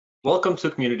Welcome to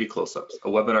Community Closeups, a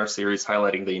webinar series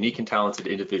highlighting the unique and talented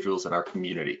individuals in our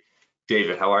community.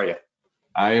 David, how are you?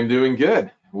 I am doing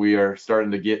good. We are starting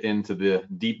to get into the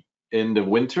deep end of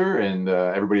winter, and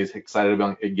everybody's excited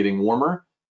about it getting warmer.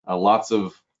 Lots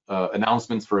of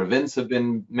announcements for events have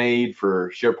been made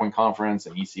for SharePoint Conference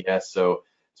and ECS, so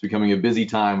it's becoming a busy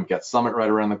time. We've got Summit right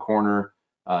around the corner,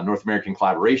 North American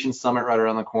Collaboration Summit right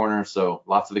around the corner, so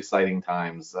lots of exciting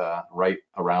times right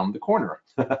around the corner.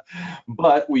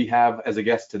 But we have as a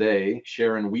guest today,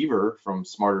 Sharon Weaver from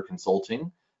Smarter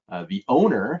Consulting, the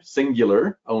owner,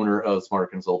 singular owner of Smarter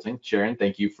Consulting. Sharon,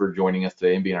 thank you for joining us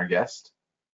today and being our guest.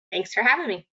 Thanks for having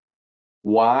me.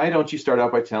 Why don't you start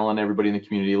out by telling everybody in the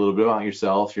community a little bit about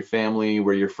yourself, your family,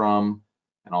 where you're from,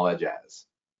 and all that jazz.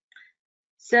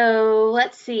 So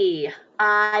let's see.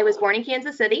 I was born in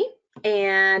Kansas City,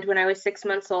 and when I was 6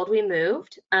 months old, we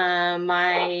moved.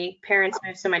 My parents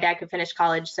moved so my dad could finish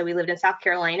college, so we lived in South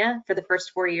Carolina for the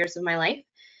first 4 years of my life.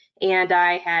 And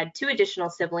I had 2 additional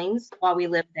siblings while we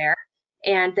lived there.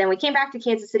 And then we came back to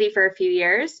Kansas City for a few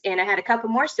years, and I had a couple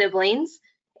more siblings.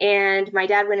 And my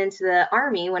dad went into the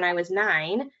Army when I was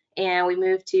 9, and we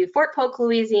moved to Fort Polk,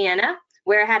 Louisiana,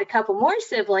 where I had a couple more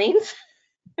siblings.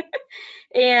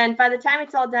 And by the time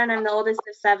it's all done, I'm the oldest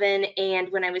of 7. And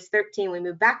when I was 13, we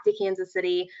moved back to Kansas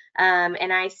City,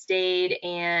 and I stayed,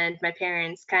 and my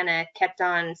parents kind of kept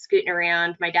on scooting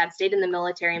around. My dad stayed in the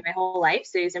military my whole life,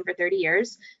 so he was in for 30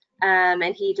 years. And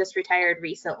he just retired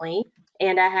recently.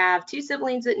 And I have 2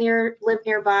 siblings that live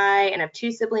nearby, and I have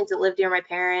 2 siblings that live near my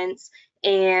parents.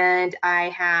 And I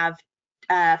have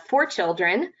 4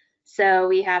 children. So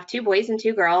we have 2 boys and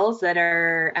 2 girls that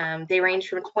are, they range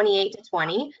from 28 to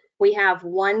 20. We have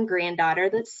 1 granddaughter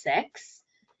that's 6.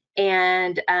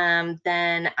 And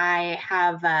then I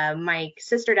have my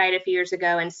sister died a few years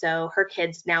ago, and so her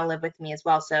kids now live with me as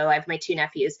well. So I have my 2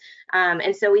 nephews.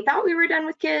 And so we thought we were done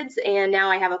with kids, and now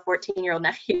I have a 14-year-old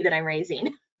nephew that I'm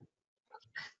raising.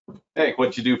 Hey,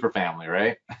 what you do for family,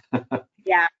 right?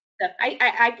 Yeah,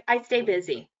 I stay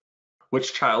busy.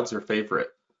 Which child's your favorite?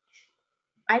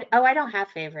 I don't have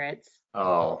favorites.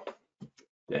 Oh,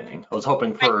 dang. I was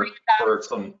hoping for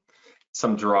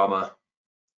some drama.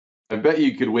 I bet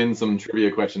you could win some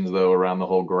trivia questions though around the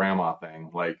whole grandma thing.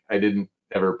 Like, I didn't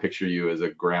ever picture you as a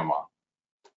grandma.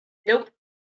 Nope.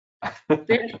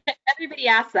 Everybody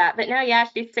asks that, but now, yeah,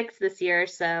 she's 6 this year,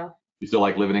 so. You still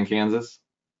like living in Kansas?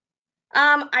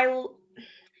 I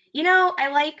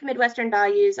like Midwestern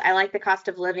values. I like the cost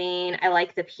of living. I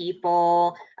like the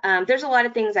people. There's a lot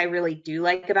of things I really do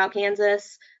like about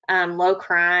Kansas. Low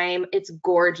crime. It's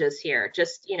gorgeous here.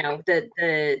 Just,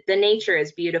 the nature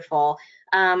is beautiful.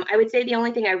 I would say the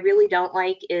only thing I really don't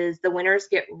like is the winters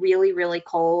get really, really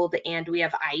cold, and we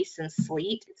have ice and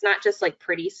sleet. It's not just like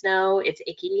pretty snow, it's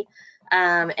icky.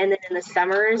 And then in the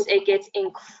summers, it gets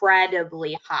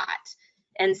incredibly hot.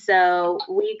 And so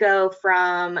we go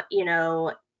from,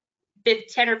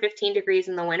 10 or 15 degrees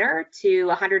in the winter to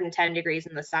 110 degrees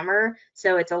in the summer.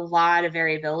 So it's a lot of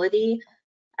variability.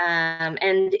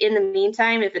 And in the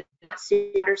meantime, if it's not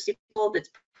super cold,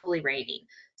 it's probably raining.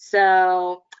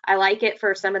 So I like it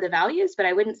for some of the values, but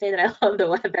I wouldn't say that I love the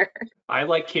weather. I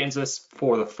like Kansas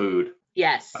for the food.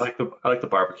 Yes. I like the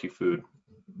barbecue food.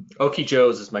 Okie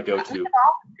Joe's is my go-to.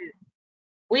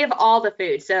 We have all the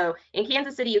food. So in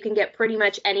Kansas City, you can get pretty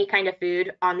much any kind of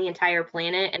food on the entire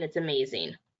planet, and it's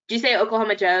amazing. Did you say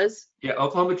Oklahoma Joe's? Yeah,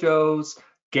 Oklahoma Joe's,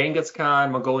 Genghis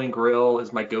Khan, Mongolian Grill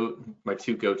is my 2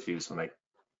 go-tos when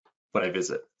I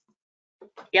visit.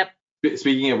 Yep.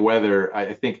 Speaking of weather,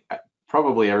 I think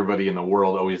probably everybody in the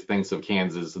world always thinks of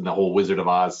Kansas and the whole Wizard of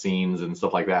Oz scenes and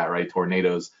stuff like that, right?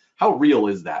 Tornadoes. How real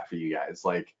is that for you guys?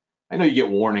 Like, I know you get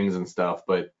warnings and stuff,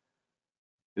 but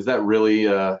is that really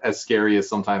as scary as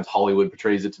sometimes Hollywood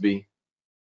portrays it to be?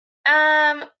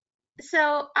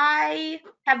 So I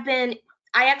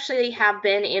actually have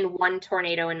been in 1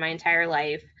 tornado in my entire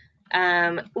life.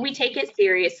 We take it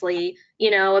seriously.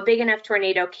 A big enough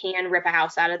tornado can rip a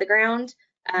house out of the ground.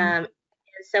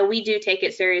 So we do take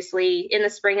it seriously. In the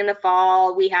spring and the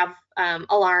fall, we have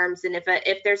alarms. And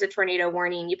if there's a tornado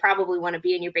warning, you probably want to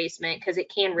be in your basement because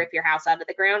it can rip your house out of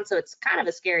the ground. So it's kind of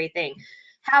a scary thing.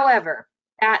 However,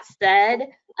 that said,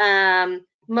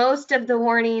 most of the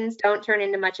warnings don't turn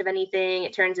into much of anything.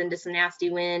 It turns into some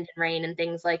nasty wind and rain and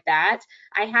things like that.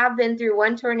 I have been through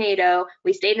 1 tornado.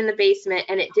 We stayed in the basement,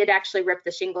 and it did actually rip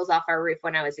the shingles off our roof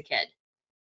when I was a kid.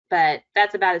 But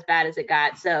that's about as bad as it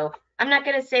got. So I'm not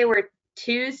going to say we're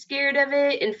too scared of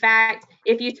it. In fact,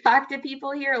 if you talk to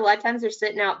people here, a lot of times they're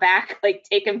sitting out back, like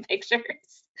taking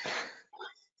pictures.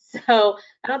 So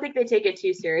I don't think they take it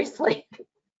too seriously.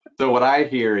 So what I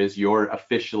hear is you're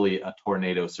officially a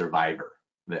tornado survivor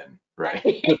then, right?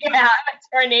 Yeah, I'm a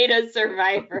tornado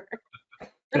survivor.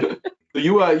 So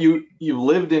you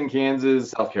lived in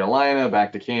Kansas, South Carolina,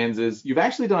 back to Kansas. You've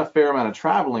actually done a fair amount of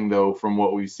traveling though, from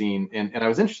what we've seen. And I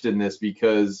was interested in this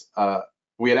because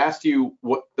we had asked you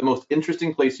what the most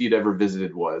interesting place you'd ever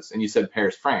visited was, and you said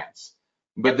Paris, France.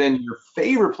 But then your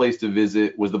favorite place to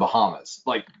visit was the Bahamas.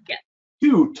 Like Yeah.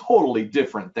 two totally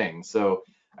different things. So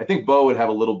I think Bo would have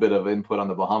a little bit of input on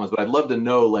the Bahamas, but I'd love to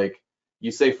know, like,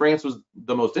 you say France was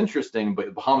the most interesting,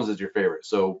 but Bahamas is your favorite.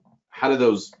 So how do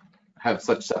those have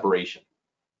such separation?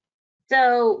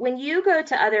 So when you go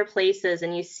to other places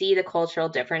and you see the cultural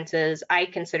differences, I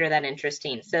consider that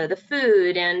interesting. So the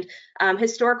food and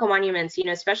historical monuments,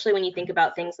 especially when you think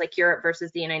about things like Europe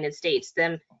versus the United States,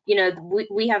 then,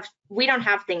 we don't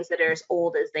have things that are as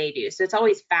old as they do. So it's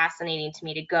always fascinating to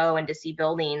me to go and to see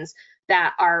buildings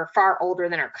that are far older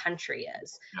than our country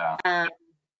is. Yeah.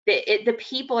 The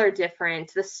people are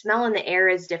different, the smell in the air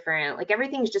is different, like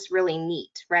everything's just really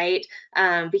neat, right?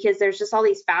 Because there's just all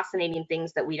these fascinating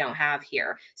things that we don't have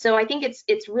here. So I think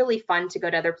it's really fun to go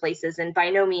to other places, and by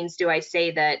no means do I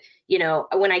say that,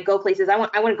 when I go places, I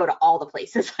want to go to all the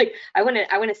places. Like I want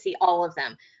to see all of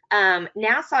them.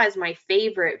 Nassau is my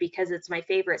favorite because it's my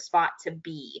favorite spot to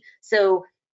be. So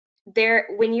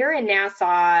when you're in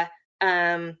Nassau,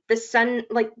 the sun,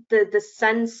 like the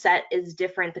sunset is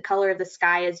different, the color of the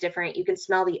sky is different, you can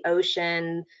smell the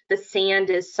ocean, the sand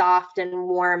is soft and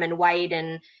warm and white,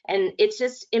 and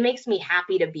it makes me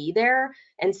happy to be there.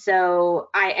 And so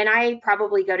I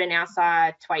probably go to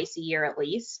Nassau twice a year at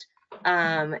least.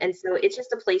 And so it's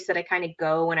just a place that I kind of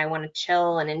go when I want to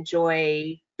chill and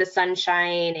enjoy the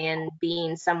sunshine and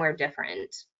being somewhere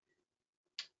different.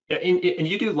 Yeah, and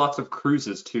you do lots of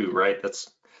cruises too, right?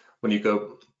 That's when you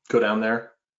go down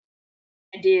there.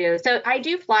 I do. So I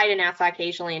do fly to Nassau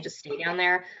occasionally and just stay down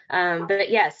there. But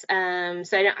yes, so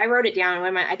I wrote it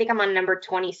down. I think I'm on number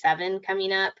 27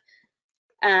 coming up.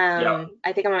 Yeah.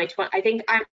 I think I'm on my 20.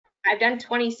 I've done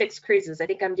 26 cruises. I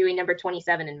think I'm doing number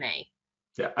 27 in May.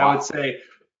 Yeah, I would say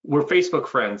we're Facebook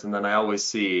friends, and then I always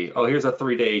see, oh, here's a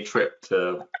 3-day trip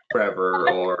to wherever,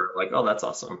 or like, oh, that's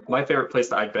awesome. My favorite place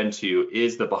that I've been to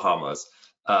is the Bahamas,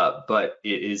 but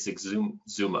it is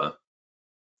Exuma.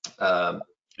 And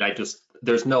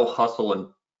there's no hustle and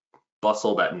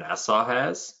bustle that Nassau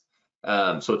has.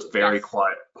 So it's very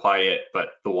Yes. quiet,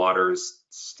 but the water is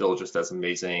still just as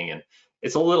amazing. And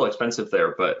it's a little expensive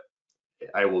there, but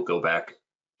I will go back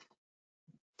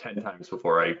 10 times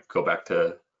before I go back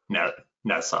to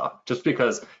Nassau, just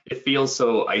because it feels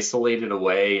so isolated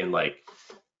away, and like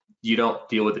you don't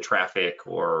deal with the traffic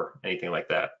or anything like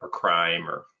that, or crime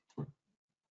or.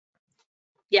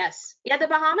 Yes. Yeah, the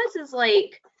Bahamas is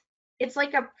it's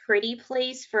like a pretty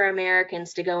place for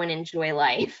Americans to go and enjoy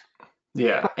life.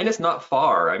 Yeah, and it's not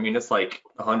far. I mean, it's like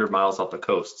 100 miles off the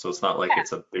coast, so it's not like Yeah.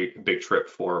 it's a big trip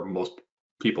for most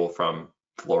people from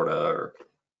Florida or.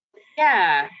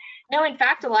 Yeah. No, in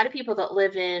fact, a lot of people that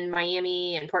live in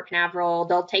Miami and Port Canaveral,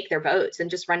 they'll take their boats and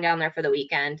just run down there for the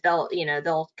weekend. They'll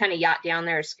kind of yacht down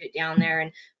there or scoot down there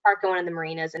and park going to the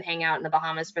marinas and hang out in the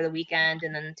Bahamas for the weekend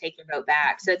and then take their boat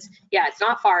back. So it's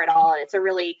not far at all. It's a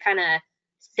really kind of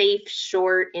safe,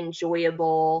 short,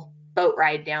 enjoyable boat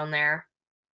ride down there.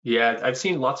 Yeah, I've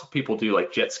seen lots of people do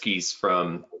like jet skis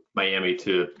from Miami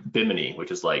to Bimini,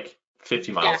 which is like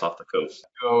 50 Yeah. miles off the coast.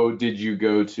 So did you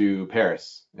go to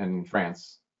Paris in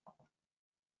France?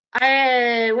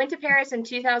 I went to Paris in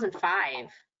 2005.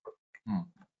 Hmm.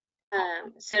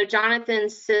 So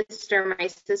Jonathan's sister, my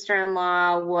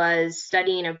sister-in-law, was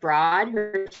studying abroad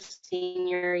her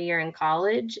senior year in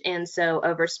college. And so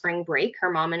over spring break,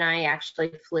 her mom and I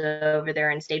actually flew over there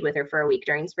and stayed with her for a week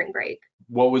during spring break.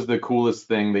 What was the coolest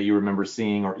thing that you remember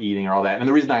seeing or eating or all that? And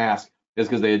the reason I ask is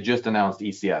because they had just announced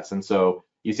ECS. And so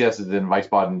ECS is in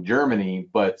Wiesbaden, Germany,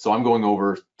 but so I'm going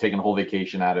over, taking a whole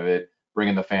vacation out of it,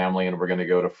 bringing the family, and we're going to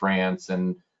go to France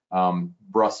and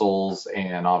Brussels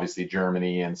and obviously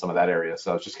Germany and some of that area.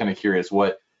 So I was just kind of curious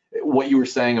what you were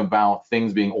saying about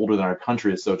things being older than our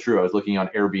country is so true. I was looking on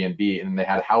Airbnb and they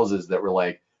had houses that were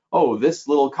like, oh, this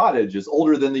little cottage is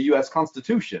older than the US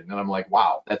Constitution. And I'm like,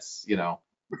 wow, that's,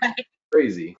 Right.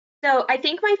 crazy. So I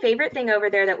think my favorite thing over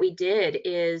there that we did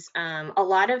is a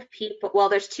lot of people, well,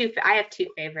 I have two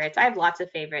favorites. I have lots of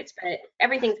favorites, but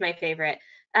everything's my favorite.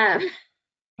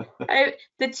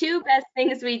 The two best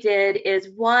things we did is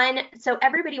one, so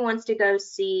everybody wants to go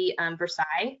see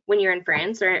Versailles when you're in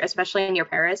France, or especially in your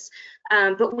Paris.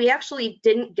 But we actually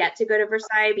didn't get to go to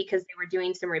Versailles because they were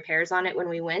doing some repairs on it when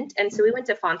we went. And so we went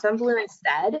to Fontainebleau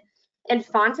instead. And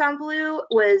Fontainebleau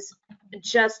was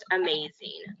just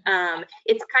amazing.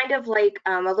 It's kind of like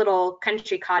a little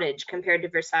country cottage compared to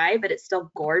Versailles, but it's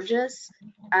still gorgeous.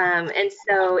 And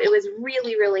so it was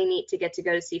really, really neat to get to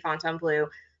go to see Fontainebleau.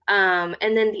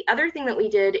 And then the other thing that we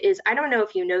did is, I don't know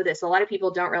if you know this, a lot of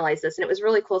people don't realize this, and it was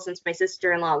really cool since my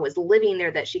sister-in-law was living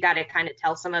there that she got to kind of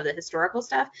tell some of the historical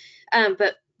stuff.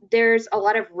 But there's a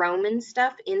lot of Roman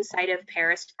stuff inside of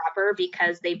Paris proper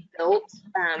because they built,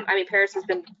 I mean, Paris has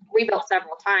been rebuilt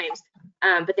several times,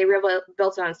 but they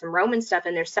built it on some Roman stuff,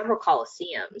 and there's several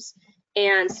Colosseums.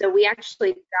 And so we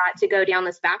actually got to go down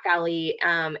this back alley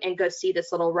and go see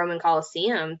this little Roman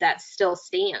Colosseum that still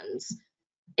stands.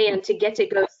 And to get to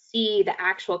go see the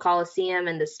actual Colosseum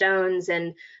and the stones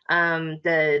and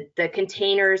the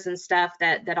containers and stuff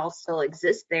that all still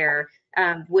exist there,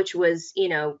 which was, you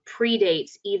know,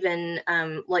 predates even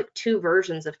like 2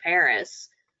 versions of Paris,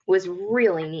 was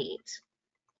really neat.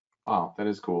 Wow, that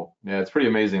is cool. Yeah, it's pretty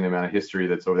amazing the amount of history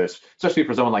that's over there, especially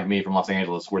for someone like me from Los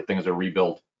Angeles, where things are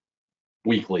rebuilt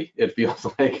weekly. It feels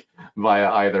like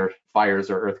via either fires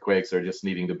or earthquakes or just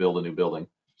needing to build a new building.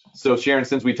 So Sharon,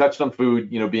 since we touched on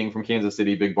food, you know, being from Kansas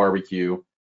City, big barbecue,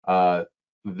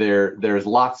 there's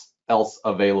lots else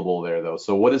available there though.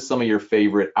 So what is some of your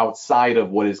favorite outside of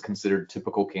what is considered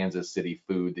typical Kansas City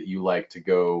food that you like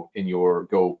to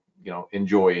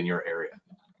enjoy in your area?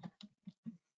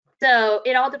 So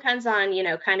it all depends on, you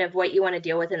know, kind of what you want to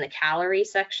deal with in the calorie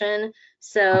section.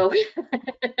 So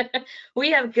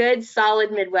we have good,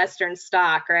 solid Midwestern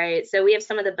stock, right? So we have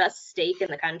some of the best steak in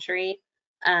the country.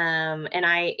 And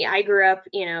I grew up,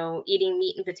 you know, eating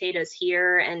meat and potatoes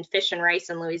here and fish and rice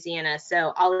in Louisiana.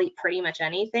 So I'll eat pretty much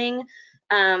anything.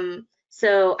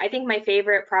 So I think my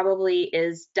favorite probably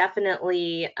is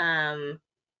definitely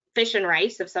fish and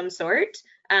rice of some sort.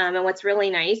 And what's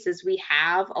really nice is we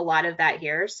have a lot of that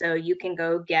here. So you can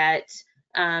go get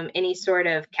any sort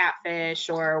of catfish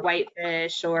or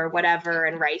whitefish or whatever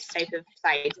and rice type of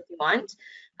sides if you want.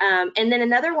 And then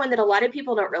another one that a lot of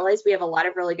people don't realize we have a lot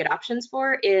of really good options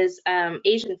for is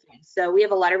Asian food. So we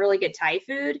have a lot of really good Thai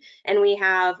food, and we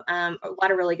have a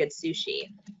lot of really good sushi.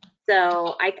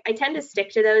 So I tend to stick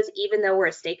to those even though we're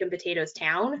a steak and potatoes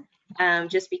town,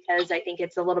 just because I think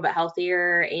it's a little bit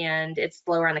healthier and it's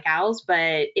lower on the cows.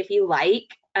 But if you like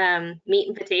meat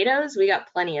and potatoes, we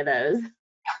got plenty of those.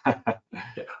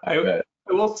 I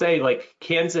will say, like,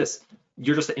 Kansas,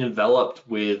 you're just enveloped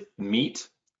with meat.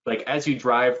 Like, as you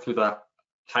drive through the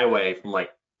highway from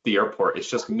like the airport, it's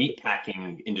just meat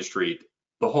packing industry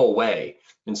the whole way.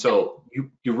 And so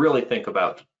you really think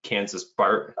about Kansas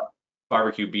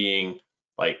barbecue being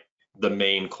like the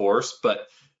main course, but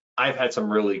I've had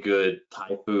some really good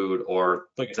Thai food, or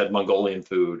like I said, Mongolian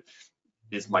food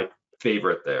is my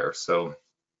favorite there. So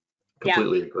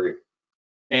completely agree.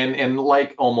 And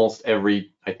like almost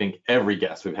I think every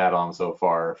guest we've had on so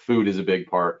far, food is a big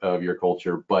part of your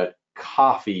culture, but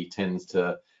coffee tends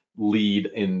to lead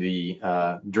in the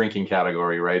drinking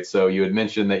category, right? So you had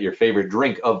mentioned that your favorite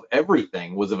drink of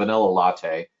everything was a vanilla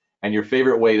latte, and your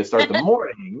favorite way to start the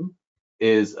morning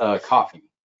is coffee.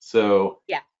 So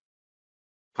yeah,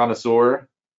 connoisseur.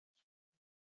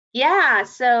 Yeah,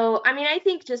 so I mean, I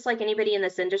think just like anybody in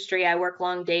this industry, I work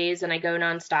long days and I go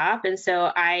nonstop, and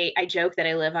so I joke that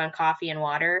I live on coffee and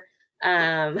water.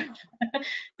 Um,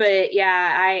 but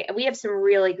yeah, we have some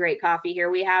really great coffee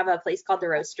here. We have a place called the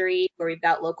Roastery where we've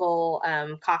got local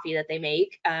coffee that they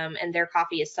make, and their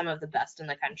coffee is some of the best in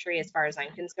the country as far as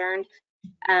I'm concerned.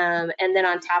 And then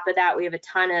on top of that, we have a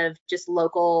ton of just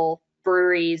local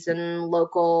breweries and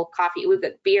local coffee. We've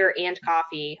got beer and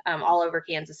coffee all over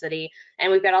Kansas City.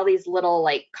 And we've got all these little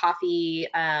like coffee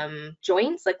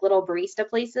joints, like little barista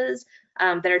places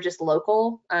that are just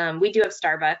local. We do have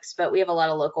Starbucks, but we have a lot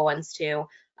of local ones too.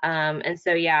 And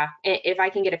so, yeah, if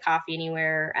I can get a coffee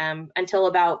anywhere until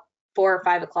about 4 or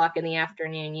 5 o'clock in the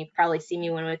afternoon, you probably see me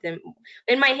one with them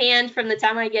in my hand from the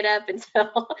time I get up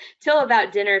until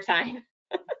about dinner time.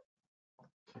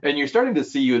 And you're starting to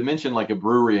see, you had mentioned like a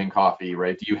brewery and coffee,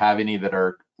 right? Do you have any that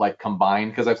are like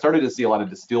combined? Because I've started to see a lot of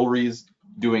distilleries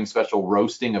doing special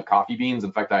roasting of coffee beans.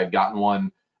 In fact, I had gotten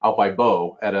one out by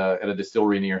Bo at a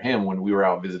distillery near him when we were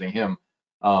out visiting him.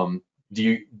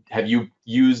 Have you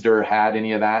used or had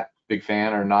any of that? Big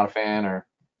fan or not a fan or?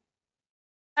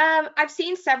 I've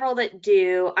seen several that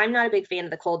do. I'm not a big fan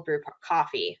of the cold brew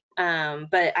coffee,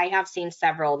 but I have seen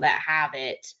several that have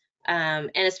it. And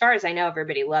as far as I know,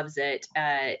 everybody loves it.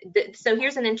 So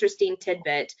here's an interesting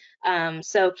tidbit.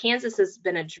 So Kansas has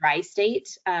been a dry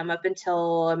state up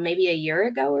until maybe a year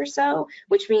ago or so,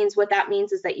 which means what that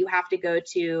means is that you have to go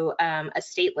to a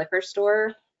state liquor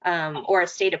store or a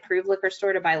state approved liquor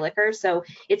store to buy liquor. So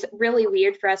it's really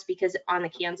weird for us because on the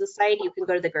Kansas side, you can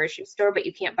go to the grocery store, but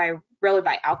you can't really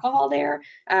buy alcohol there.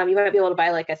 You might be able to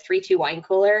buy like a 3-2 wine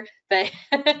cooler, but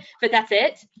but that's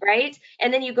it, right?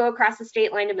 And then you go across the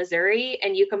state line to Missouri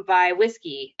and you can buy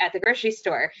whiskey at the grocery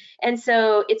store. And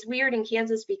so it's weird in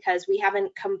Kansas because we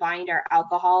haven't combined our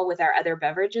alcohol with our other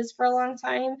beverages for a long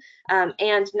time.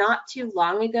 And not too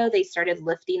long ago, they started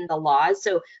lifting the laws.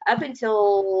 So up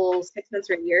until 6 months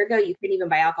or a year ago, you couldn't even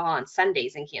buy alcohol on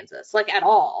Sundays in Kansas, like at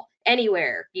all,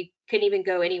 anywhere. You couldn't even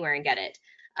go anywhere and get it.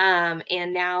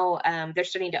 And now they're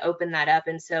starting to open that up.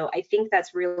 And so I think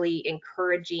that's really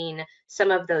encouraging some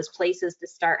of those places to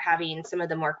start having some of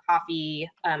the more coffee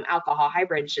alcohol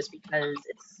hybrids just because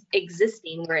it's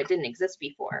existing where it didn't exist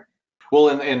before. Well,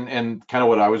 and kind of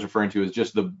what I was referring to is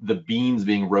just the beans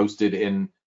being roasted in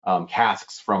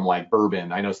casks from like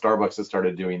bourbon. I know Starbucks has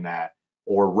started doing that,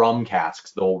 or rum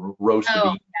casks. They'll roast the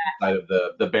beans inside of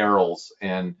the barrels,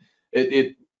 and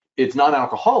it's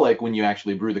non-alcoholic when you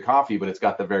actually brew the coffee, but it's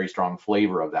got the very strong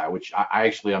flavor of that, which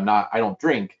I don't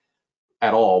drink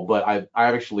at all, but I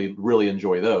actually really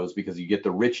enjoy those because you get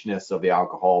the richness of the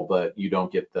alcohol, but you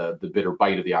don't get the bitter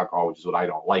bite of the alcohol, which is what I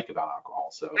don't like about alcohol.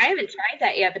 So I haven't tried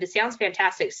that yet, but it sounds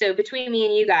fantastic. So between me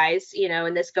and you guys,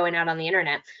 and this going out on the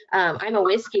internet, I'm a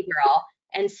whiskey girl.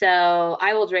 And so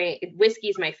I will drink,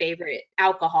 whiskey's my favorite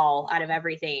alcohol out of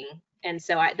everything. And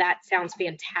so that sounds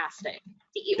fantastic.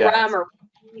 To eat rum or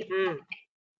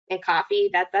and coffee,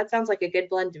 that sounds like a good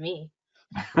blend to me.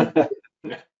 A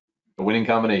winning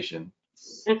combination.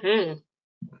 Mm-hmm.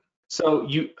 So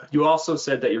you also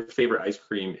said that your favorite ice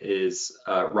cream is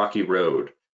Rocky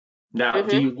Road. Now,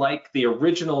 do you like the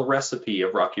original recipe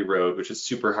of Rocky Road, which is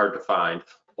super hard to find,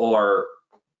 or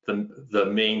the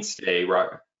mainstay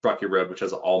Rocky Road, which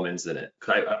has almonds in it?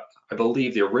 I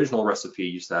believe the original recipe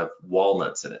used to have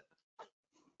walnuts in it.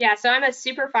 Yeah, so I'm a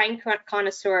super fine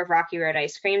connoisseur of Rocky Road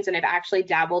ice creams, and I've actually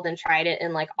dabbled and tried it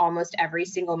in like almost every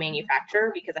single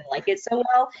manufacturer because I like it so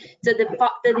well. So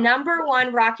the number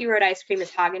one Rocky Road ice cream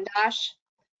is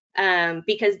Haagen-Dazs,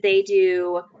 because they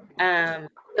do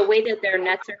the way that their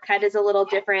nuts are cut is a little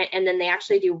different, and then they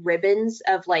actually do ribbons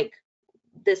of like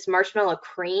this marshmallow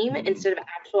cream instead of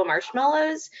actual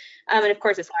marshmallows. And of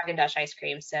course, it's Haagen-Dazs ice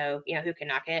cream, so who can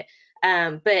knock it?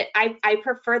 But I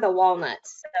prefer the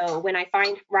walnuts. So when I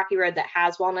find Rocky Road that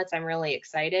has walnuts, I'm really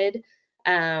excited.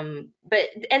 And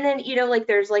then like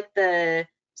there's like the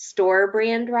store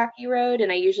brand Rocky Road,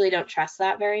 and I usually don't trust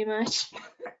that very much.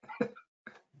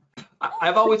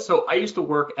 I used to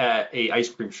work at a ice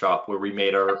cream shop where we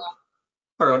made our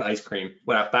own ice cream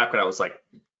back when I was like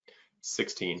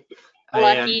 16.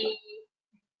 Lucky.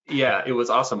 And, yeah, it was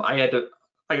awesome. I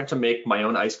got to make my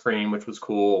own ice cream, which was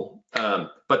cool.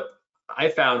 But I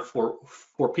found for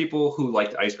people who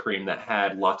liked ice cream that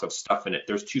had lots of stuff in it,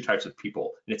 there's two types of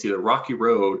people, and it's either Rocky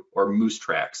Road or Moose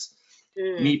Tracks.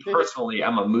 Me personally,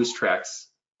 I'm a Moose Tracks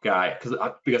guy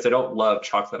because I don't love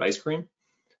chocolate ice cream.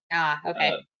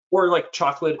 Okay. Or like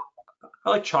chocolate. I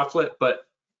like chocolate, but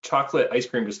chocolate ice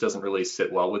cream just doesn't really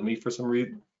sit well with me for some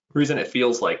reason. It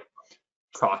feels like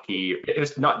chalky. If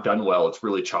it's not done well, it's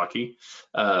really chalky.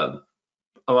 I'm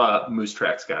a Moose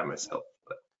Tracks guy myself.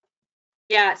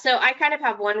 Yeah, so I kind of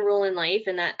have one rule in life,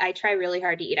 and that I try really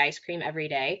hard to eat ice cream every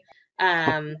day.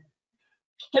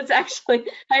 It's actually,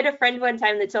 I had a friend one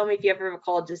time that told me if you ever have a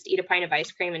cold, just eat a pint of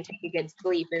ice cream and take a good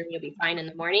sleep and you'll be fine in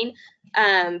the morning.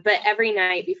 But every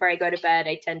night before I go to bed,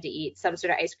 I tend to eat some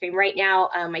sort of ice cream. Right now,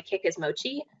 my kick is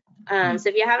mochi. So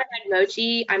if you haven't had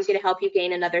mochi, I'm going to help you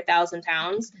gain another 1,000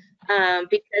 pounds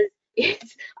because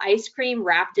it's ice cream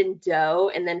wrapped in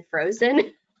dough and then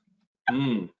frozen.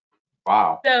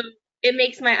 Wow. So it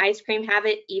makes my ice cream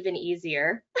habit even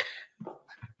easier.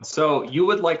 So you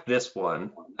would like this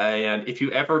one, and if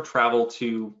you ever travel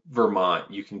to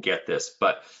Vermont, you can get this.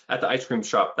 But at the ice cream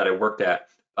shop that I worked at,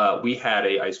 we had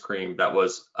a ice cream that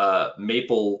was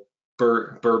maple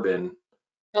bourbon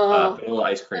vanilla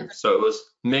ice cream. So it was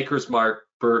Maker's Mark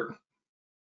bourbon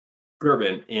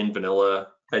in vanilla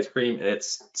ice cream, and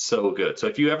it's so good. So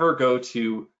if you ever go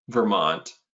to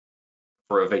Vermont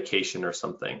for a vacation or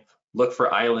something, look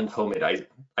for Island Homemade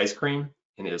ice cream,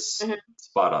 and it is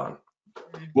spot on.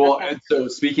 Well, and so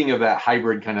speaking of that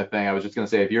hybrid kind of thing, I was just going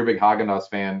to say, if you're a big Haagen-Dazs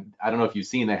fan, I don't know if you've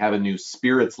seen, they have a new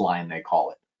spirits line, they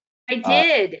call it. I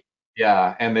did.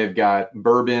 Yeah, and they've got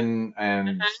bourbon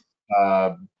and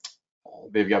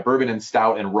they've got bourbon and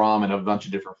stout and rum and a bunch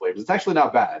of different flavors. It's actually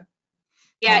not bad.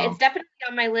 Yeah, it's definitely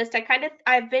on my list.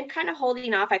 I've been kind of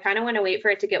holding off. I kind of want to wait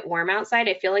for it to get warm outside.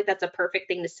 I feel like that's a perfect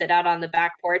thing to sit out on the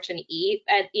back porch and eat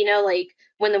at, like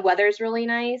when the weather's really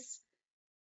nice.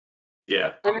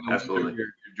 Yeah, absolutely. You're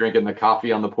You're drinking the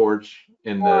coffee on the porch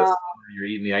in the Uh, summer, you're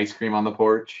eating the ice cream on the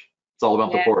porch. It's all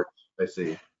about the yeah. porch, I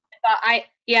see.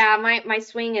 Yeah, my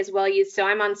swing is well used. So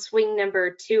I'm on swing number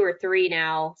 2 or 3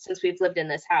 now since we've lived in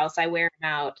this house. I wear them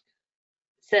out,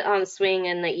 sit on the swing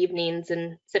in the evenings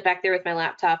and sit back there with my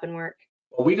laptop and work.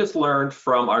 Well, we just learned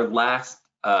from our last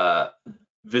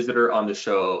visitor on the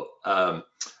show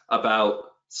about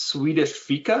Swedish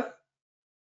fika.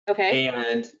 Okay.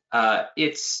 And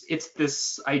it's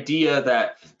this idea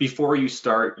that before you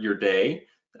start your day,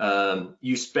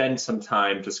 you spend some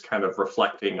time just kind of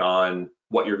reflecting on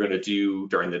what you're going to do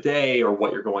during the day or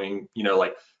what you're going,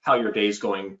 like how your day is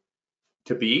going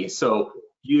to be. So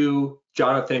you,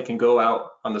 Jonathan, can go out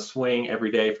on the swing every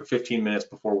day for 15 minutes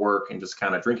before work and just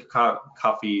kind of drink your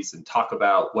coffees and talk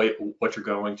about what you're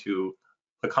going to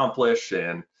accomplish.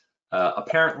 And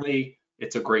apparently,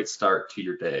 it's a great start to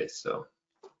your day. So.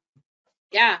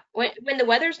 Yeah, when the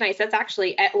weather's nice, that's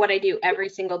actually what I do every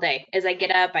single day. Is I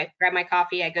get up, I grab my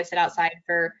coffee, I go sit outside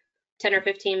for 10 or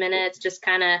 15 minutes, just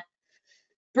kind of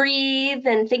breathe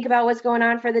and think about what's going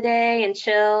on for the day and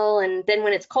chill. And then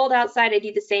when it's cold outside, I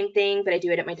do the same thing, but I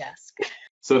do it at my desk.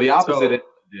 So the opposite end of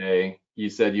the day, you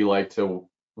said you like to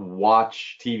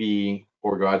watch TV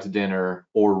or go out to dinner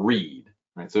or read,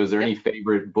 right? So is there any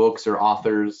favorite books or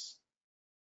authors?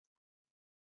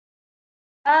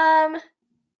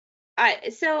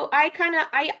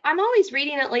 I'm always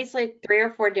reading at least like 3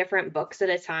 or 4 different books at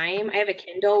a time. I have a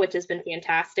Kindle, which has been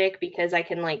fantastic because I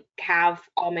can like have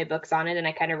all my books on it and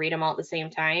I kind of read them all at the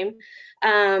same time.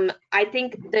 I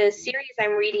think the series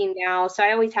I'm reading now, so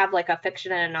I always have like a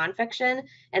fiction and a nonfiction,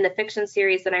 and the fiction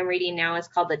series that I'm reading now is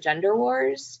called The Gender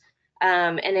Wars.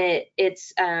 And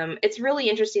it's really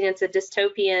interesting. It's a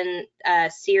dystopian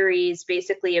series,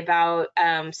 basically about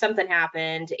something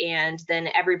happened, and then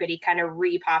everybody kind of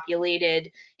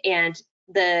repopulated, and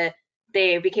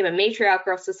they became a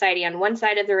matriarchal society on one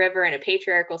side of the river and a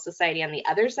patriarchal society on the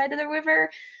other side of the river.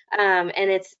 And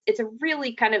it's a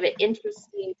really kind of an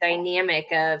interesting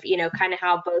dynamic of kind of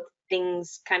how both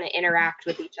things kind of interact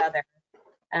with each other.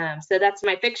 So that's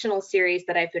my fictional series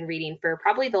that I've been reading for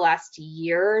probably the last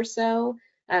year or so.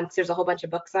 'Cause there's a whole bunch of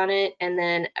books on it. And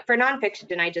then for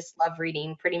nonfiction, I just love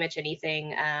reading pretty much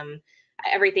anything.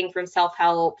 Everything from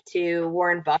self-help to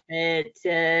Warren Buffett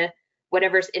to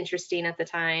whatever's interesting at the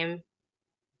time.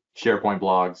 SharePoint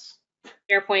blogs.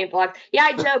 SharePoint blogs. Yeah,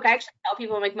 I joke. I actually tell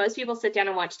people, I'm like, most people sit down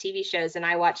and watch TV shows, and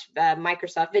I watch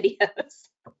Microsoft videos.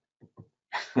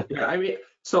 Yeah, I mean,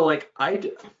 so like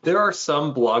there are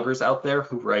some bloggers out there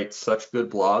who write such good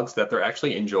blogs that they're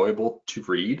actually enjoyable to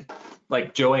read.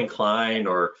 Like Joanne Klein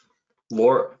or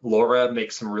Laura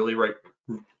makes some really great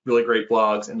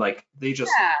blogs, and like they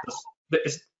just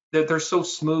they're so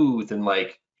smooth and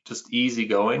like just easy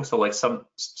going. So like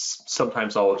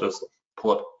sometimes I'll just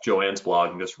pull up Joanne's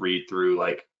blog and just read through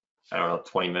like, I don't know,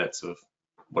 20 minutes of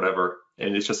whatever,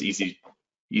 and it's just easy.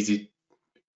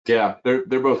 Yeah, they're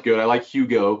both good. I like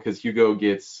Hugo because Hugo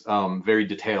gets very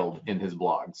detailed in his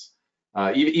blogs,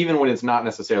 even when it's not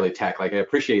necessarily tech. Like I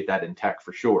appreciate that in tech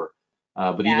for sure,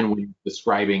 but even when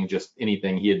describing just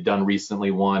anything, he had done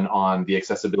recently one on the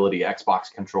accessibility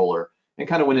Xbox controller and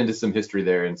kind of went into some history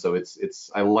there. And so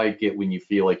I like it when you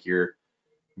feel like you're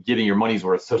getting your money's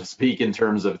worth, so to speak, in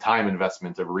terms of time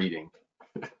investment of reading.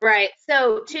 Right.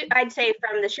 So I'd say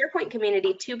from the SharePoint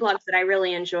community, 2 blogs that I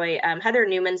really enjoy. Heather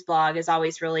Newman's blog is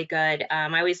always really good.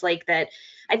 I always like that.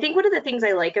 I think one of the things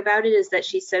I like about it is that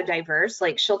she's so diverse.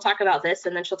 Like she'll talk about this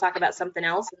and then she'll talk about something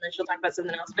else and then she'll talk about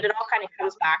something else, but it all kind of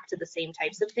comes back to the same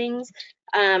types of things.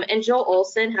 And Joel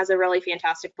Olson has a really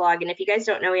fantastic blog. And if you guys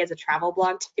don't know, he has a travel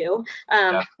blog too,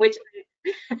 which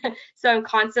so I'm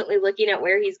constantly looking at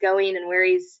where he's going and where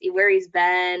he's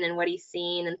been and what he's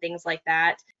seen and things like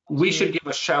that. We should give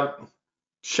a shout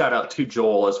out to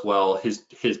Joel as well. His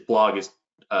blog is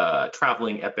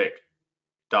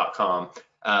travelingepic.com.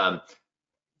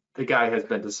 The guy has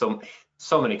been to so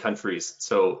many countries.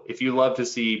 So if you love to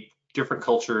see different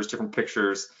cultures, different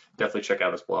pictures, definitely check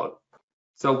out his blog.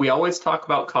 So we always talk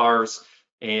about cars,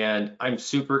 and I'm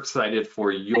super excited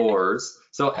for yours.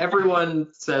 So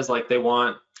everyone says like they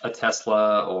want a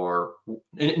Tesla, or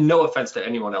no offense to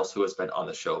anyone else who has been on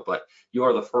the show, but you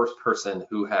are the first person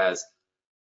who has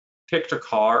picked a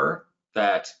car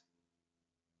that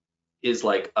is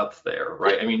like up there,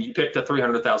 right? I mean, you picked a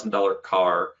 $300,000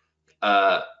 car.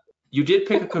 You did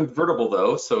pick a convertible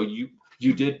though, so you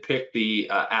did pick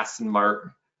the Aston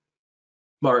Martin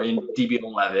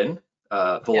DB11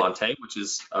 Volante, which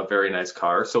is a very nice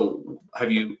car. So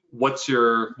what's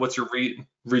your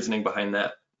reasoning behind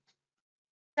that?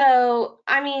 So,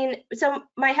 I mean, so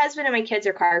my husband and my kids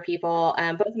are car people.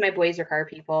 Both of my boys are car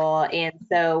people. And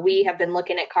so we have been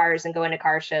looking at cars and going to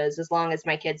car shows as long as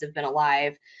my kids have been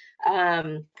alive.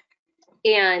 Um,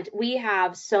 and we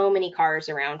have so many cars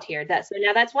around here that, so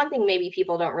now that's one thing maybe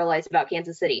people don't realize about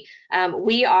Kansas City.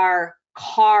 We are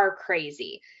car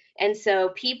crazy. And so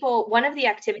people, one of the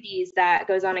activities that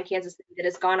goes on in Kansas City that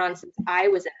has gone on since I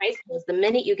was in high school is the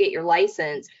minute you get your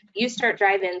license, you start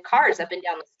driving cars up and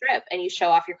down the strip and you show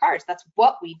off your cars. That's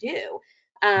what we do.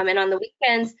 And on the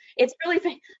weekends, it's really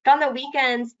fun. On the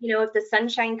weekends, you know, if the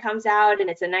sunshine comes out and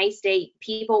it's a nice day,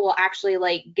 people will actually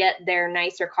like get their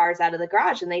nicer cars out of the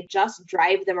garage and they just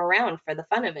drive them around for the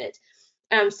fun of it.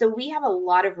 So we have a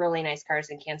lot of really nice cars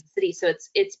in Kansas City. So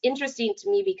it's interesting to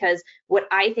me because what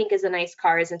I think is a nice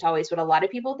car isn't always what a lot of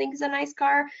people think is a nice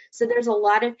car. So there's a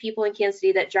lot of people in Kansas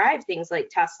City that drive things like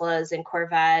Teslas and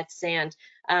Corvettes and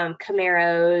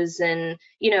Camaros and,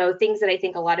 you know, things that I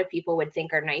think a lot of people would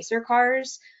think are nicer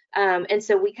cars. And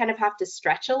so we kind of have to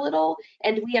stretch a little.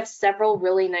 And we have several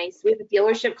really nice, we have a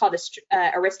dealership called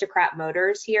Aristocrat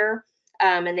Motors here.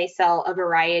 And they sell a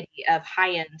variety of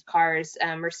high-end cars,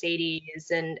 Mercedes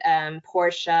and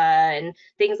Porsche and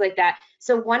things like that.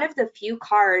 So one of the few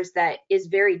cars that is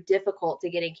very difficult to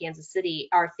get in Kansas City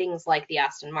are things like the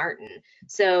Aston Martin.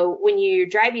 So when you're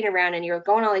driving around and you're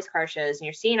going to all these car shows and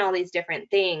you're seeing all these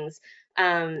different things,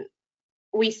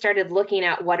 we started looking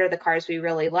at what are the cars we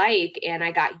really like, and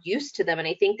I got used to them. And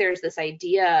I think there's this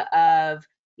idea of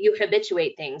you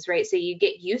habituate things, right? So you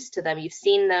get used to them. You've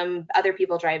seen them, other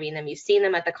people driving them, you've seen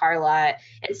them at the car lot.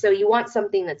 And so you want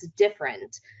something that's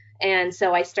different. And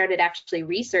so I started actually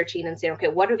researching and saying, okay,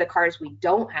 what are the cars we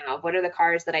don't have? What are the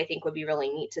cars that I think would be really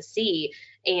neat to see?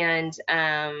 And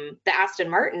the Aston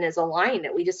Martin is a line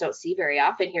that we just don't see very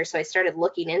often here. So I started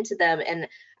looking into them, and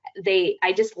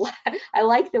I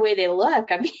like the way they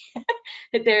look. I mean,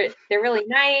 they're really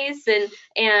nice,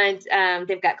 and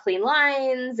they've got clean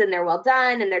lines, and they're well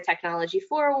done, and they're technology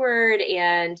forward,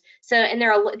 and so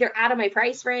they're out of my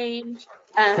price range.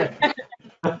 And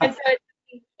so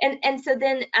so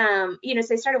then you know,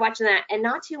 so I started watching that, and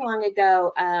not too long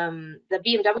ago, the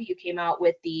BMW came out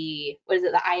with the, what is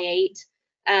it, the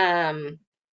i8,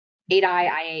 8i,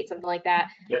 i8, something like that.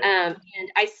 Yep. And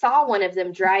I saw one of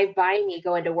them drive by me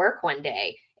going to work one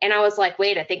day. And I was like,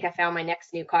 wait, I think I found my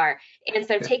next new car. And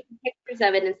so I'm taking pictures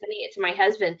of it and sending it to my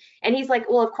husband. And he's like,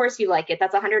 well, of course you like it.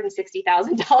 That's a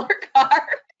 $160,000 car.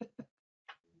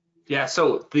 Yeah,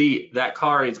 so that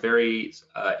car is very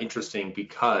interesting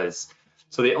because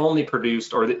so they only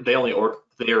produced, or they only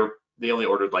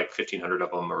ordered like 1,500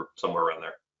 of them or somewhere around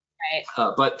there.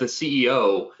 Right. But the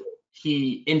CEO,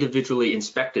 he individually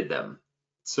inspected them.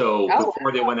 So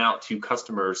before they went out to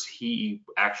customers, he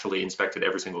actually inspected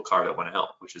every single car that went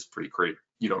out, which is pretty great.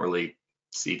 You don't really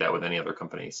see that with any other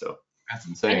company. So That's I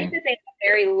insane. think that they had a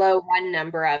very low run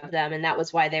number of them, and that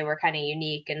was why they were kind of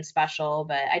unique and special.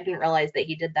 But I didn't realize that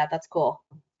he did that. That's cool.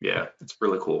 yeah, it's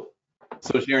really cool.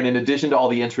 So Sharon, in addition to all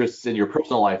the interests in your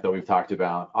personal life that we've talked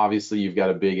about, obviously you've got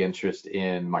a big interest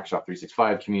in Microsoft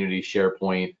 365, Community,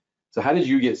 SharePoint. So how did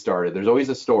you get started? There's always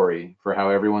a story for how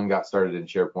everyone got started in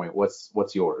SharePoint.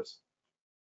 What's yours?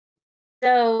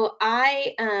 So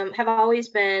I have always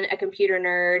been a computer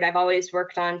nerd. I've always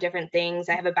worked on different things.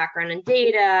 I have a background in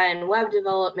data and web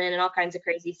development and all kinds of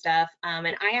crazy stuff.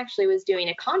 And I actually was doing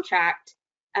a contract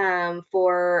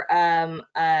for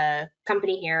a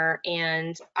company here,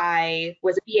 and I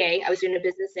was a BA. I was doing a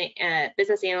business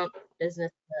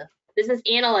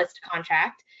analyst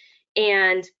contract.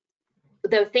 And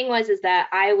the thing was is that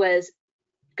I was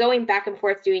going back and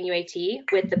forth doing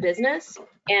UAT with the business,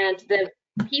 and the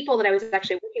people that I was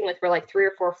actually working with were like 3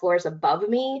 or 4 floors above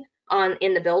me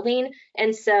in the building.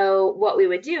 And so what we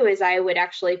would do is I would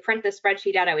actually print the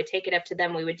spreadsheet out. I would take it up to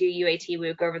them. We would do UAT. We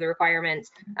would go over the requirements.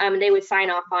 And they would sign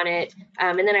off on it.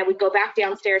 And then I would go back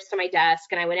downstairs to my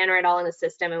desk and I would enter it all in the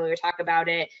system and we would talk about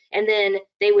it. And then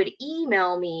they would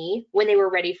email me when they were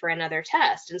ready for another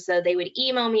test. And so they would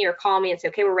email me or call me and say,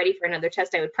 okay, we're ready for another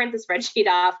test. I would print the spreadsheet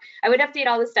off. I would update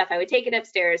all this stuff. I would take it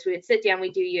upstairs. We would sit down.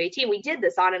 We'd do UAT. And we did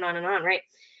this on and on and on, right?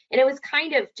 And it was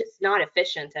kind of just not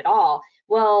efficient at all.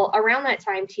 Well, around that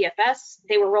time,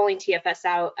 they were rolling TFS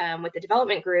out with the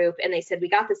development group, and they said, we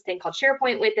got this thing called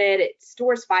SharePoint with it. It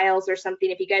stores files or something.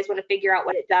 If you guys want to figure out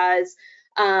what it does,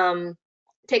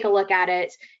 take a look at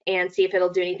it and see if it'll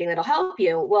do anything that'll help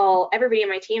you. Well, everybody in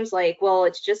my team's like, well,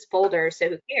 it's just folders, so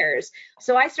who cares?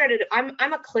 So I started,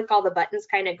 I'm a click all the buttons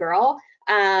kind of girl.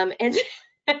 And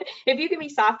if you give me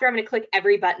software, I'm going to click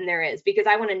every button there is because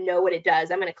I want to know what it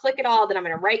does. I'm going to click it all, then I'm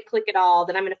going to right click it all,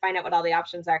 then I'm going to find out what all the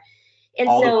options are. And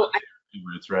All so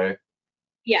favorites, right?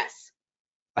 yes.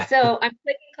 So I'm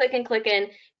clicking,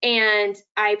 and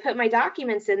I put my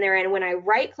documents in there. And when I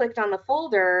right clicked on the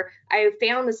folder, I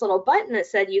found this little button that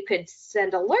said you could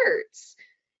send alerts.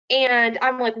 And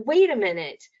I'm like, wait a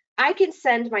minute, I can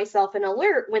send myself an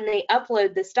alert when they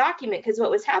upload this document. Because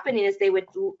what was happening is they would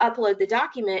upload the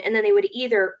document and then they would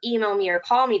either email me or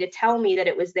call me to tell me that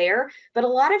it was there. But a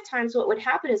lot of times what would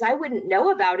happen is I wouldn't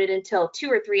know about it until 2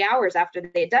 or 3 hours after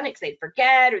they had done it, because they'd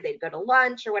forget or they'd go to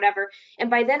lunch or whatever. And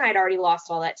by then I'd already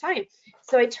lost all that time.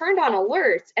 So I turned on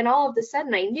alerts, and all of a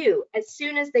sudden I knew as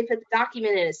soon as they put the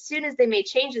document in, as soon as they made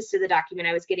changes to the document,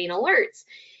 I was getting alerts.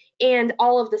 And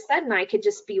all of a sudden I could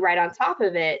just be right on top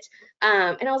of it.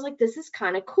 And I was like, this is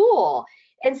kind of cool.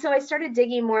 And so I started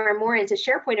digging more and more into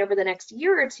SharePoint over the next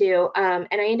year or two. And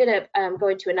I ended up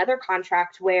going to another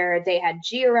contract where they had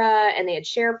Jira and they had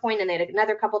SharePoint and they had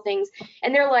another couple things.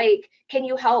 And they're like, can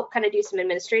you help kind of do some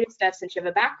administrative stuff since you have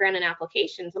a background in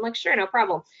applications? I'm like, sure, no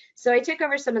problem. So I took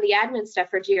over some of the admin stuff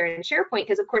for Jira and SharePoint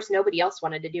because of course nobody else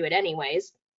wanted to do it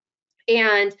anyways.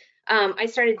 And I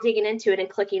started digging into it and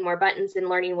clicking more buttons and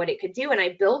learning what it could do. And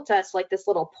I built us like this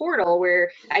little portal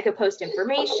where I could post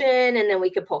information, and then we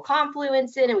could pull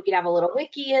Confluence in, and we could have a little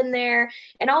wiki in there.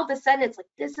 And all of a sudden it's like,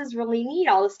 this is really neat,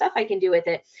 all the stuff I can do with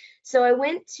it. So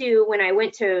when I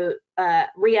went to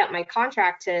re-up my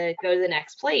contract to go to the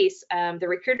next place, the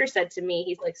recruiter said to me,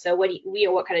 he's like, so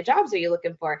what kind of jobs are you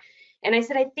looking for? And I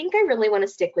said, I think I really want to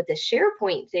stick with this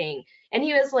SharePoint thing. And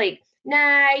he was like,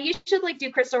 nah, you should like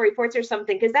do crystal reports or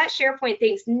something, because that SharePoint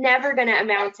thing's never going to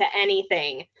amount to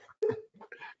anything.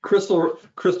 Crystal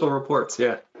reports,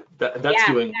 yeah, that's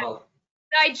doing well.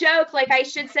 I joke, like I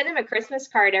should send him a Christmas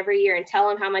card every year and tell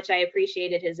him how much I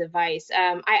appreciated his advice.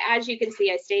 As you can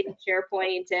see, I stayed in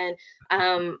SharePoint, and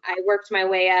I worked my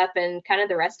way up, and kind of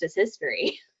the rest is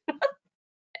history.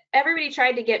 Everybody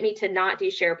tried to get me to not do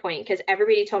SharePoint because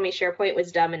everybody told me SharePoint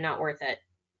was dumb and not worth it.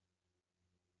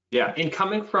 Yeah, and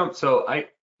coming from,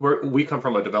 we come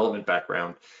from a development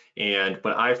background, and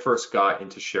when I first got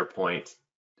into SharePoint,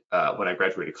 when I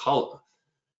graduated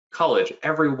college,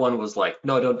 everyone was like,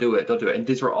 no, don't do it. And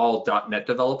these were all .NET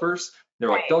developers. They're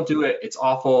like, don't do it. It's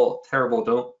awful, terrible.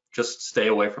 Don't, just stay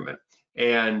away from it.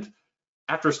 And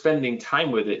after spending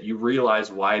time with it, you realize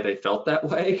why they felt that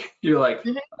way. You're like,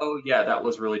 oh yeah, that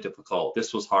was really difficult.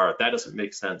 This was hard. That doesn't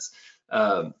make sense.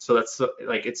 So that's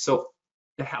like, it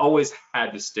always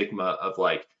had the stigma of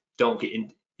like, don't get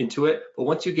into it. But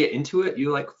once you get into it, you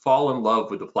like fall in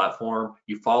love with the platform,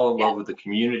 you fall in love with the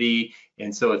community.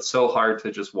 And so it's so hard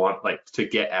to just want like to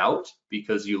get out,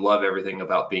 because you love everything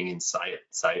about being inside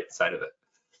of it.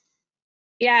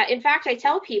 Yeah, in fact, I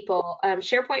tell people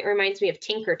SharePoint reminds me of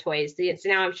Tinker Toys. It's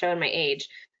now I'm showing my age.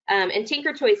 And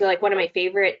Tinker Toys are like one of my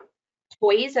favorite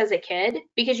toys as a kid,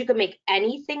 because you can make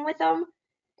anything with them.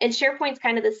 And SharePoint's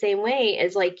kind of the same way,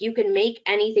 as like you can make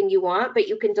anything you want, but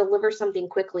you can deliver something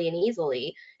quickly and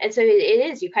easily. And so it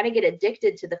is, you kind of get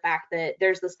addicted to the fact that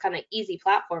there's this kind of easy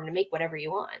platform to make whatever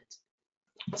you want.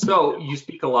 So you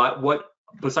speak a lot. What,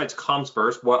 besides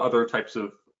ComsVerse, what other types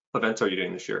of events are you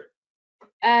doing this year?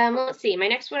 Let's see, my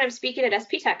next one, I'm speaking at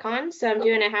SP TechCon. So I'm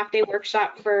doing a half-day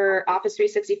workshop for Office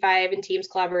 365 and Teams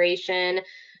collaboration.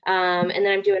 And then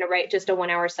I'm doing just a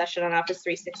 1-hour session on Office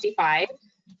 365.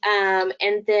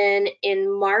 And then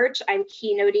in March, I'm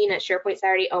keynoting at SharePoint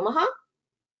Saturday Omaha,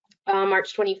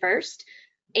 March 21st.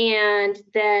 And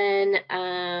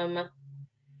then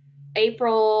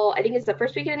April, I think it's the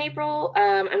first weekend in April,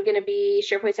 I'm going to be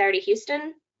SharePoint Saturday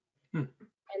Houston. And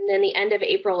then the end of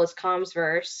April is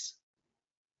ComsVerse.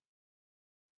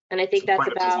 And I think that's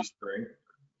about,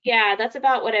 that's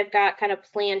about what I've got kind of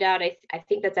planned out. I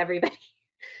think that's everybody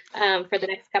for the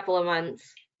next couple of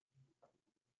months.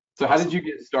 So how did you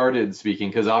get started speaking?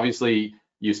 Because obviously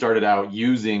you started out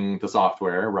using the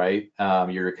software, right?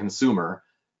 You're a consumer.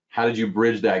 How did you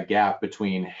bridge that gap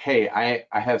between, hey,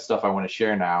 I have stuff I want to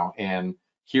share now, and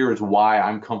here is why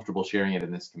I'm comfortable sharing it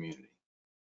in this community?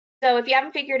 So if you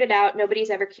haven't figured it out, nobody's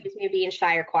ever accused me of being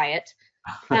shy or quiet.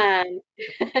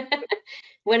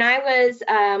 When I was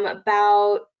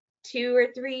about 2 or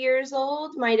 3 years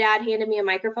old, my dad handed me a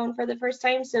microphone for the first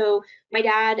time. So my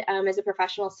dad is a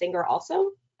professional singer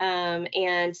also.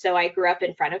 And so I grew up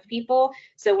in front of people.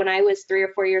 So when I was 3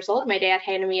 or 4 years old, my dad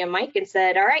handed me a mic and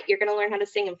said, all right, you're going to learn how to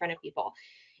sing in front of people.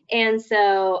 And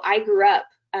so I grew up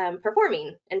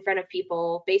performing in front of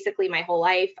people basically my whole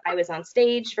life. I was on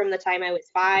stage from the time I was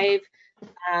 5,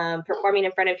 performing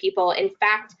in front of people. In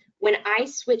fact, when I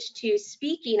switched to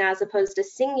speaking as opposed to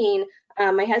singing,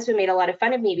 my husband made a lot of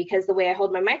fun of me because the way I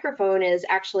hold my microphone is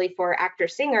actually for actor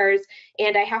singers,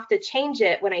 and I have to change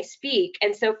it when I speak.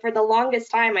 And so for the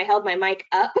longest time, I held my mic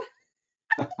up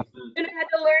And I had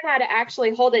to learn how to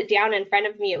actually hold it down in front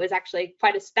of me. It was actually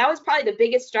that was probably the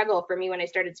biggest struggle for me when I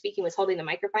started speaking, was holding the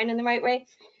microphone in the right way.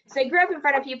 So I grew up in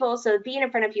front of people, so being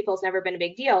in front of people has never been a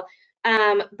big deal.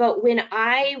 But when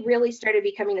I really started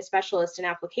becoming a specialist in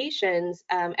applications,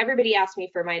 everybody asked me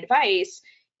for my advice,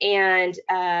 and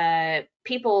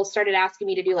people started asking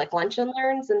me to do like lunch and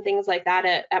learns and things like that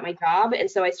at my job. And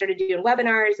so I started doing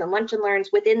webinars and lunch and learns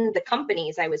within the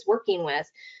companies I was working with.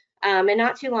 And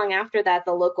not too long after that,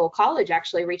 the local college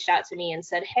actually reached out to me and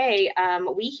said, hey,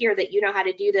 we hear that you know how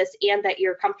to do this and that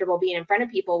you're comfortable being in front of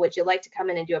people. Would you like to come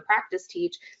in and do a practice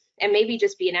teach and maybe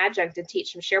just be an adjunct and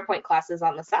teach some SharePoint classes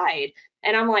on the side?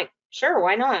 And I'm like, sure,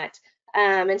 why not?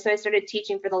 And so I started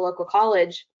teaching for the local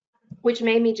college, which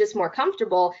made me just more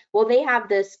comfortable. Well, they have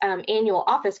this annual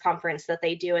office conference that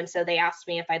they do. And so they asked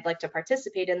me if I'd like to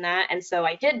participate in that. And so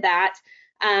I did that.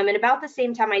 And about the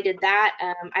same time I did that,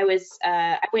 I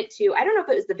went to, I don't know if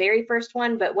it was the very first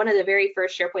one, but one of the very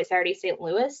first SharePoint Saturday St.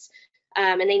 Louis,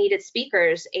 and they needed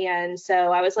speakers. And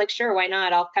so I was like, sure, why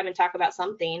not? I'll come and talk about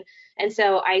something. And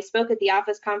so I spoke at the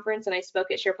office conference and I spoke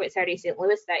at SharePoint Saturday St.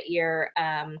 Louis that year.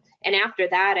 And after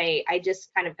that, I just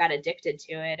kind of got addicted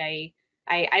to it.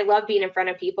 I love being in front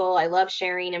of people. I love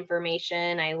sharing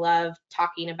information. I love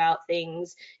talking about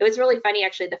things. It was really funny,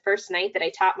 actually, the first night that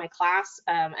I taught my class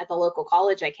at the local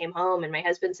college, I came home and my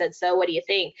husband said, so what do you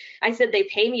think? I said, they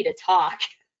pay me to talk.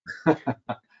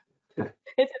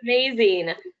 It's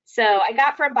amazing. So I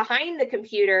got from behind the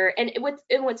computer, and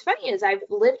what's funny is I've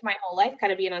lived my whole life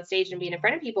kind of being on stage and being in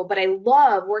front of people, but I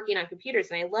love working on computers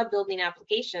and I love building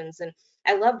applications and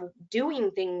I love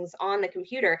doing things on the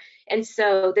computer. And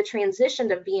so the transition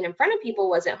to being in front of people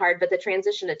wasn't hard, but the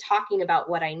transition to talking about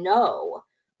what I know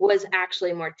was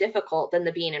actually more difficult than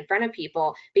the being in front of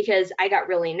people, because I got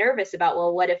really nervous about,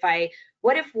 well, what if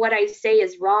what I say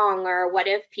is wrong, or what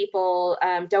if people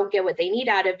don't get what they need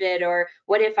out of it, or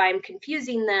what if I'm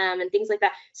confusing them and things like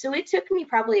that. So it took me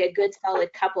probably a good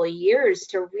solid couple of years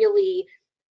to really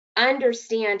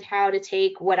understand how to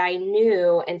take what I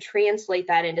knew and translate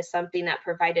that into something that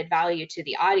provided value to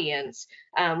the audience,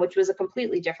 which was a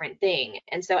completely different thing.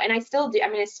 And so, and I still do, I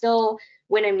mean,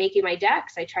 when I'm making my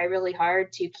decks, I try really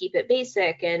hard to keep it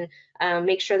basic and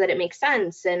make sure that it makes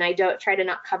sense. And I don't try to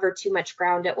not cover too much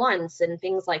ground at once and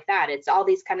things like that. It's all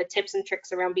these kind of tips and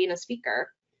tricks around being a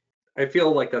speaker. I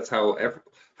feel like that's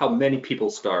how many people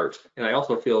start, and I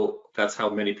also feel that's how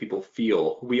many people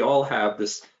feel. We all have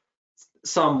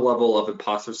some level of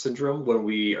imposter syndrome when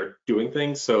we are doing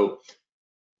things. So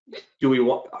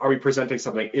are we presenting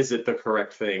something? Is it the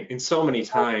correct thing? And so many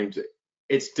times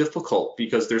it's difficult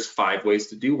because there's 5 ways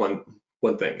to do one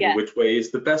thing. Yeah. And which way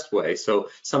is the best way? So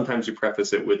sometimes you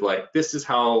preface it with like, this is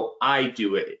how I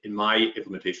do it in my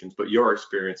implementations, but your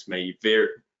experience may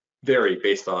vary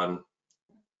based on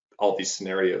all these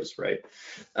scenarios, right?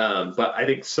 But I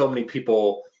think so many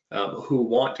people who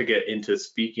want to get into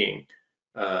speaking,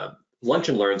 lunch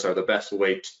and learns are the best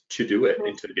way to do it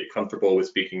and to get comfortable with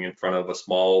speaking in front of a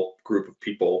small group of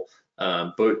people.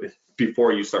 But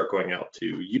before you start going out to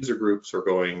user groups or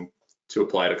going to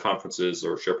apply to conferences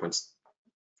or SharePoint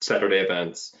Saturday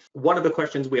events, one of the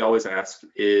questions we always ask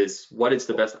is, what is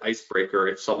the best icebreaker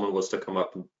if someone was to come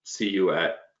up and see you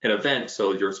at an event?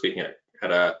 So you're speaking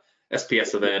at a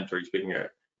SPS event or you're speaking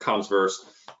at Comsverse,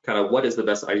 kind of what is the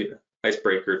best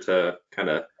icebreaker to kind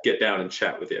of get down and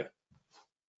chat with you?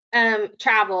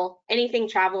 Travel, anything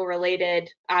travel related.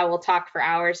 I will talk for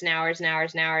hours and hours and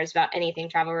hours and hours about anything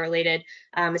travel related,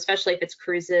 especially if it's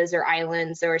cruises or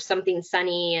islands or something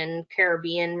sunny and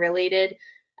Caribbean related.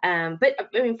 But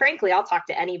I mean, frankly, I'll talk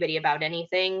to anybody about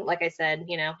anything. Like I said,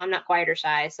 I'm not quiet or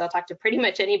shy, so I'll talk to pretty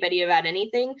much anybody about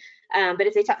anything. But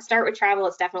if they start with travel,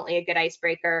 it's definitely a good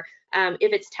icebreaker.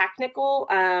 If it's technical,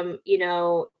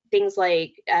 things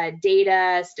like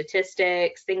data,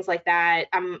 statistics, things like that.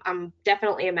 I'm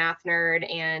definitely a math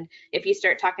nerd, and if you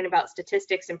start talking about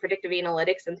statistics and predictive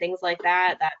analytics and things like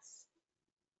that, that's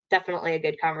definitely a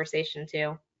good conversation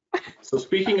too. So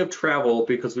speaking of travel,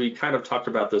 because we kind of talked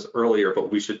about this earlier,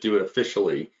 but we should do it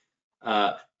officially,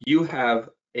 you have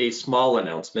a small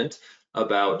announcement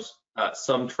about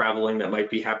some traveling that might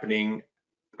be happening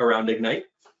around Ignite.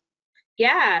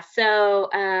 Yeah, so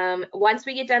once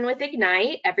we get done with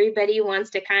Ignite, everybody wants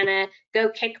to kind of go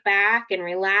kick back and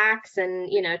relax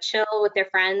and, chill with their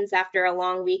friends after a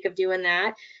long week of doing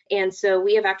that. And so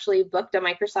we have actually booked a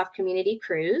Microsoft Community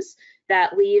Cruise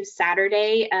that leaves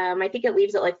Saturday. I think it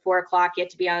leaves at like 4 o'clock. You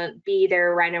have to be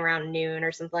there right around noon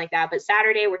or something like that. But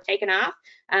Saturday we're taking off.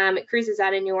 It cruises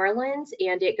out of New Orleans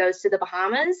and it goes to the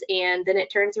Bahamas, and then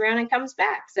it turns around and comes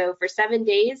back. So for 7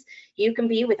 days, you can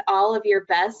be with all of your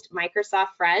best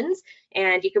Microsoft friends,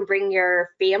 and you can bring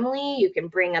your family, you can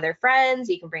bring other friends,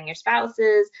 you can bring your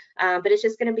spouses, but it's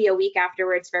just going to be a week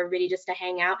afterwards for everybody just to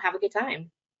hang out, have a good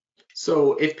time.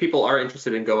 So if people are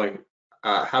interested in going,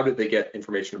 how did they get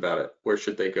information about it? Where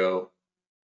should they go?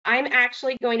 I'm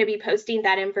actually going to be posting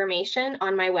that information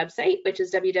on my website, which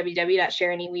is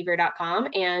www.sharoneweaver.com,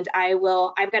 and I've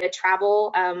got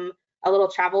a little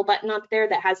travel button up there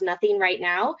that has nothing right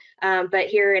now, but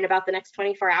here in about the next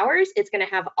 24 hours, it's going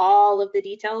to have all of the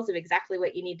details of exactly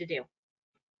what you need to do.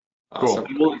 Awesome.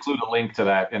 Cool. We'll include a link to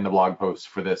that in the blog post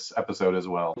for this episode as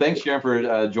well. Thanks, Sharon,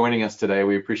 for joining us today.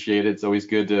 We appreciate it. It's always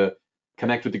good to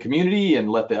connect with the community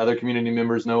and let the other community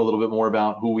members know a little bit more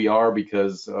about who we are,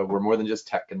 because we're more than just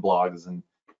tech and blogs and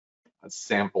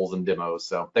samples and demos.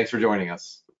 So thanks for joining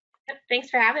us. Yep, thanks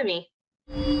for having me.